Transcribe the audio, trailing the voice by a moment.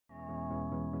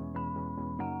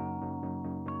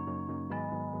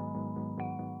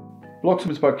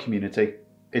Bloxham is about community,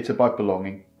 it's about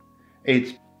belonging,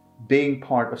 it's being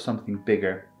part of something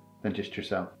bigger than just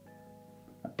yourself.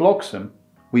 At Bloxham,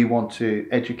 we want to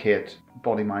educate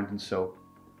body, mind and soul.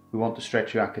 We want to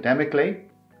stretch you academically,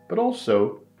 but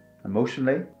also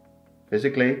emotionally,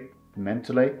 physically,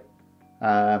 mentally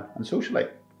and socially.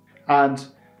 And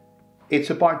it's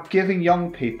about giving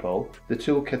young people the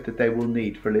toolkit that they will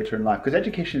need for later in life, because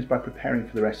education is about preparing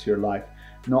for the rest of your life,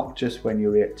 not just when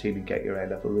you're 18 and get your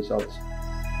A-level results.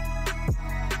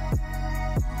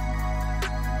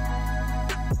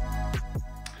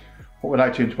 What would I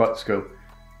change about the school?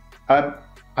 I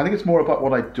think it's more about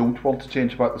what I don't want to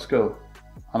change about the school.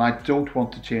 And I don't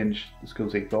want to change the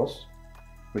school's ethos,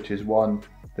 which is one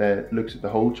that looks at the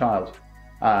whole child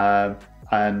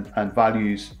and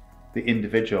values the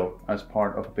individual as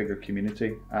part of a bigger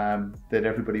community, that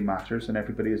everybody matters and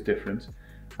everybody is different,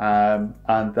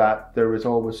 and that there is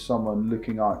always someone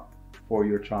looking out for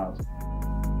your child.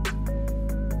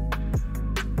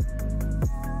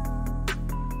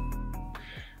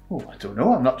 Oh, I don't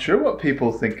know, I'm not sure what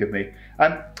people think of me.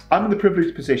 I'm in the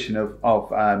privileged position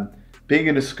of being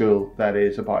in a school that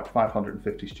is about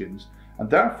 550 students, and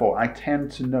therefore I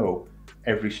tend to know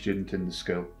every student in the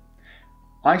school.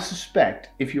 I suspect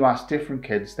if you ask different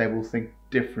kids, they will think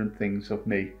different things of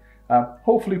me.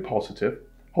 Hopefully positive,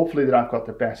 hopefully that I've got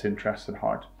their best interests at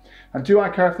heart. And do I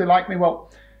care if they like me?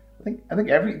 Well, I think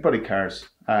everybody cares,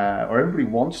 or everybody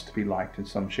wants to be liked in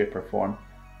some shape or form.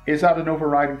 Is that an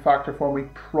overriding factor for me?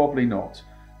 Probably not.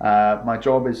 My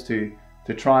job is to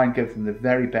try and give them the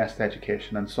very best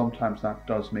education, and sometimes that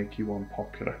does make you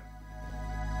unpopular.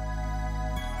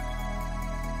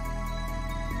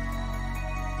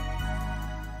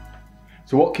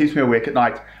 So what keeps me awake at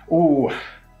night? Oh,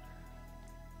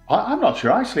 I'm not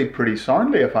sure. I sleep pretty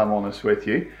soundly, if I'm honest with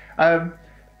you.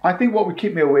 I think what would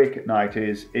keep me awake at night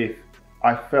is if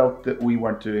I felt that we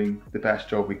weren't doing the best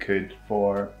job we could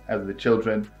for either the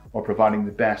children or providing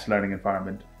the best learning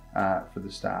environment for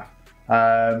the staff.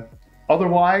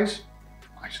 Otherwise,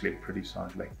 I sleep pretty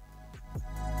soundly.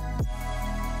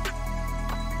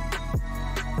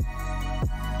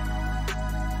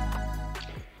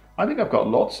 I think I've got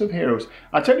lots of heroes.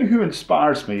 I tell you who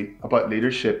inspires me about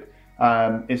leadership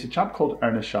is a chap called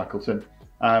Ernest Shackleton.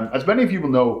 As many of you will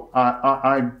know,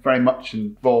 I'm very much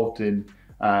involved in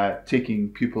taking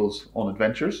pupils on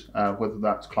adventures, whether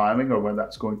that's climbing or whether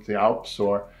that's going to the Alps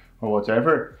or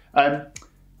whatever. I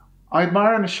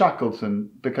admire Ernest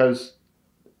Shackleton because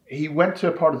he went to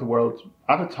a part of the world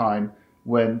at a time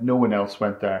when no one else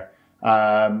went there.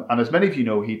 And as many of you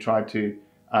know, he tried to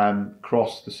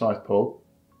cross the South Pole.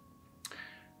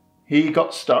 He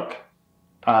got stuck.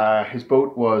 His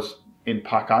boat was in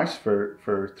pack ice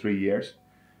for 3 years.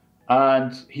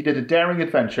 And he did a daring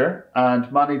adventure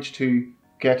and managed to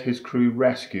get his crew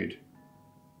rescued.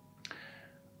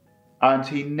 And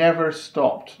he never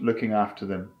stopped looking after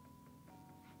them.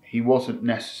 He wasn't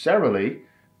necessarily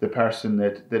the person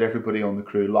that everybody on the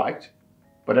crew liked,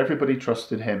 but everybody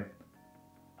trusted him.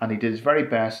 And he did his very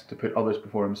best to put others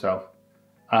before himself.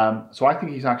 So I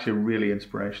think he's actually a really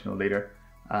inspirational leader.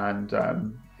 And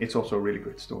it's also a really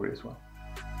great story as well.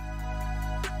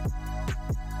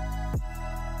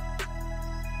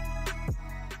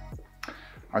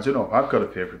 I don't know if I've got a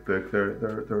favourite book.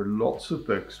 There are lots of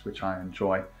books which I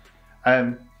enjoy.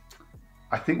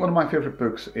 I think one of my favourite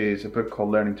books is a book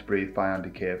called Learning to Breathe by Andy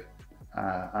Cave.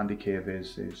 Andy Cave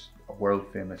is a world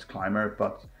famous climber,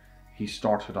 but he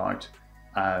started out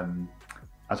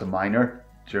as a miner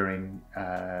during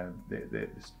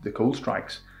the coal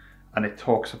strikes. And it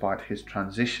talks about his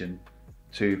transition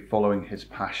to following his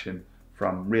passion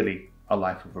from really a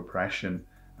life of oppression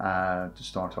to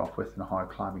start off with, and how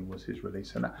climbing was his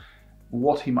release. And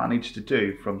what he managed to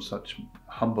do from such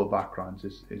humble backgrounds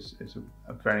is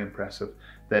a very impressive,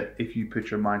 that if you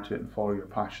put your mind to it and follow your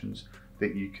passions,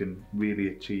 that you can really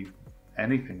achieve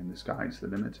anything, and the sky's the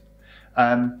limit.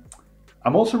 I'm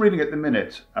also reading at the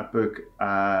minute a book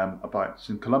about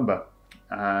St. Columba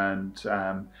and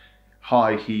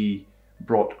how he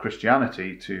brought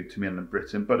Christianity to mainland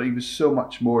Britain, but he was so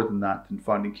much more than that in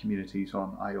founding communities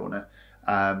on Iona.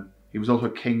 He was also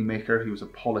a kingmaker, he was a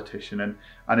politician,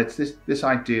 and it's this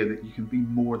idea that you can be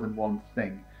more than one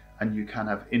thing and you can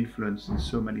have influence in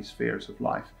so many spheres of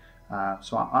life.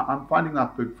 So I'm finding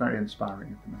that book very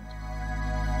inspiring at the minute.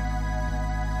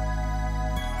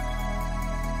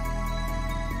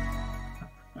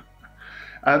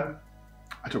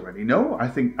 I don't really know. I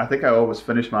think I always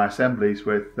finish my assemblies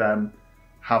with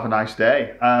have a nice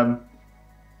day.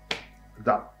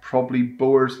 That probably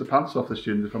bores the pants off the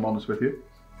students, if I'm honest with you.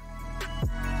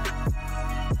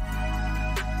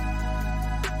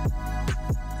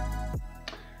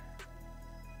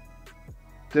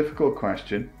 Difficult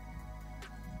question,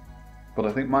 but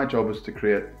I think my job is to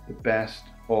create the best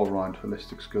all-round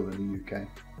holistic school in the UK.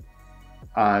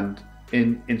 And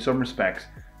in some respects,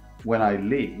 when I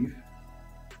leave,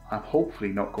 I'm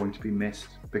hopefully not going to be missed,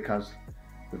 because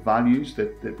the values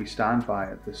that we stand by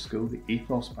at this school, the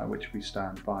ethos by which we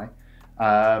stand by,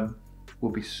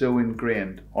 will be so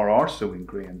ingrained, or are so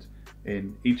ingrained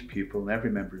in each pupil and every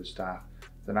member of staff,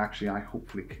 that actually I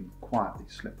hopefully can quietly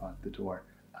slip out the door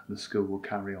and the school will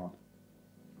carry on.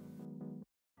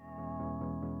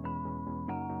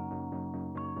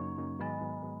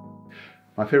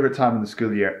 My favourite time in the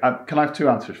school year, can I have two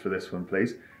answers for this one,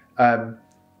 please? The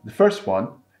first one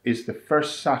is the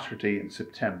first Saturday in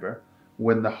September,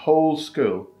 when the whole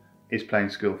school is playing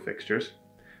school fixtures,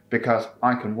 because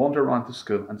I can wander around the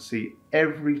school and see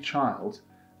every child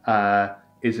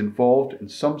is involved in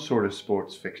some sort of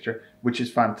sports fixture, which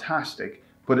is fantastic,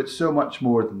 but it's so much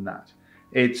more than that.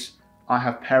 I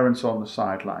have parents on the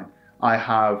sideline. I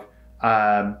have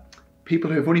people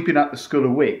who've only been at the school a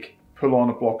week pull on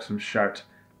a Bloxham shirt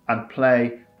and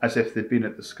play as if they'd been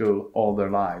at the school all their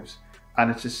lives.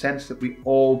 And it's a sense that we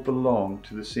all belong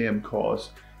to the same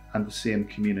cause and the same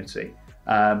community.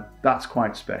 That's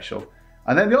quite special.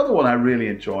 And then the other one I really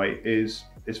enjoy is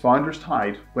Founders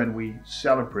Tide, when we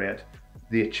celebrate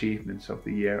the achievements of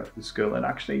the year of the school. And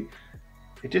actually,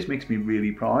 it just makes me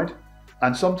really proud.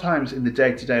 And sometimes in the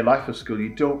day-to-day life of school, you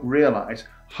don't realise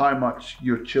how much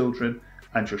your children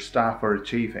and your staff are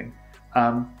achieving.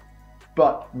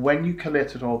 But when you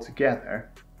collate it all together,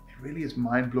 it really is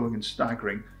mind-blowing and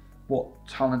staggering what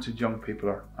talented young people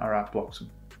are at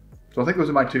Bloxham. So I think those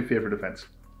are my two favourite events.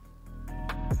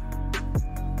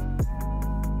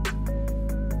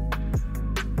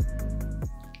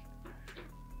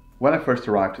 When I first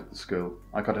arrived at the school,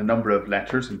 I got a number of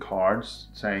letters and cards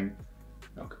saying,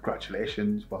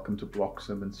 congratulations, welcome to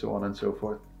Bloxham, and so on and so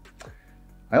forth.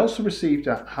 I also received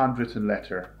a handwritten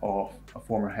letter of a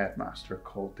former headmaster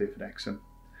called David Exon.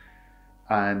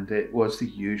 And it was the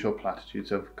usual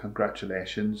platitudes of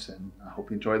congratulations and I hope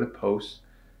you enjoy the post.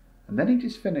 And then he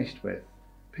just finished with,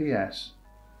 P.S.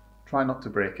 try not to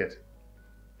break it.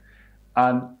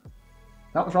 And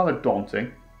that was rather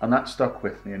daunting, and that stuck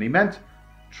with me. And he meant,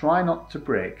 try not to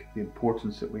break the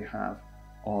importance that we have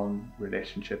on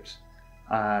relationships.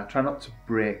 Try not to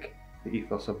break the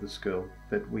ethos of the school,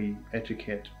 that we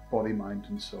educate body, mind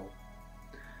and soul.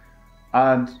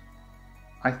 And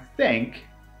I think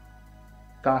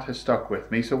that has stuck with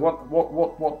me. So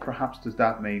what perhaps does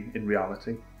that mean in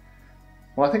reality?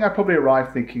 Well, I think I probably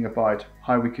arrived thinking about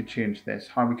how we could change this,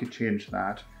 how we could change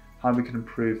that, how we can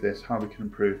improve this, how we can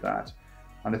improve that.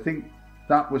 And I think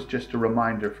that was just a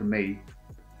reminder for me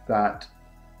that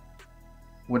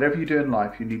whatever you do in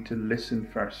life, you need to listen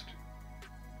first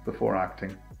before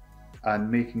acting,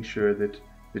 and making sure that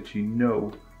you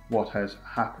know what has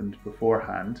happened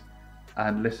beforehand,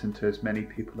 and listen to as many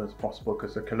people as possible,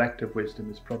 because their collective wisdom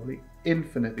is probably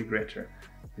infinitely greater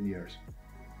than yours.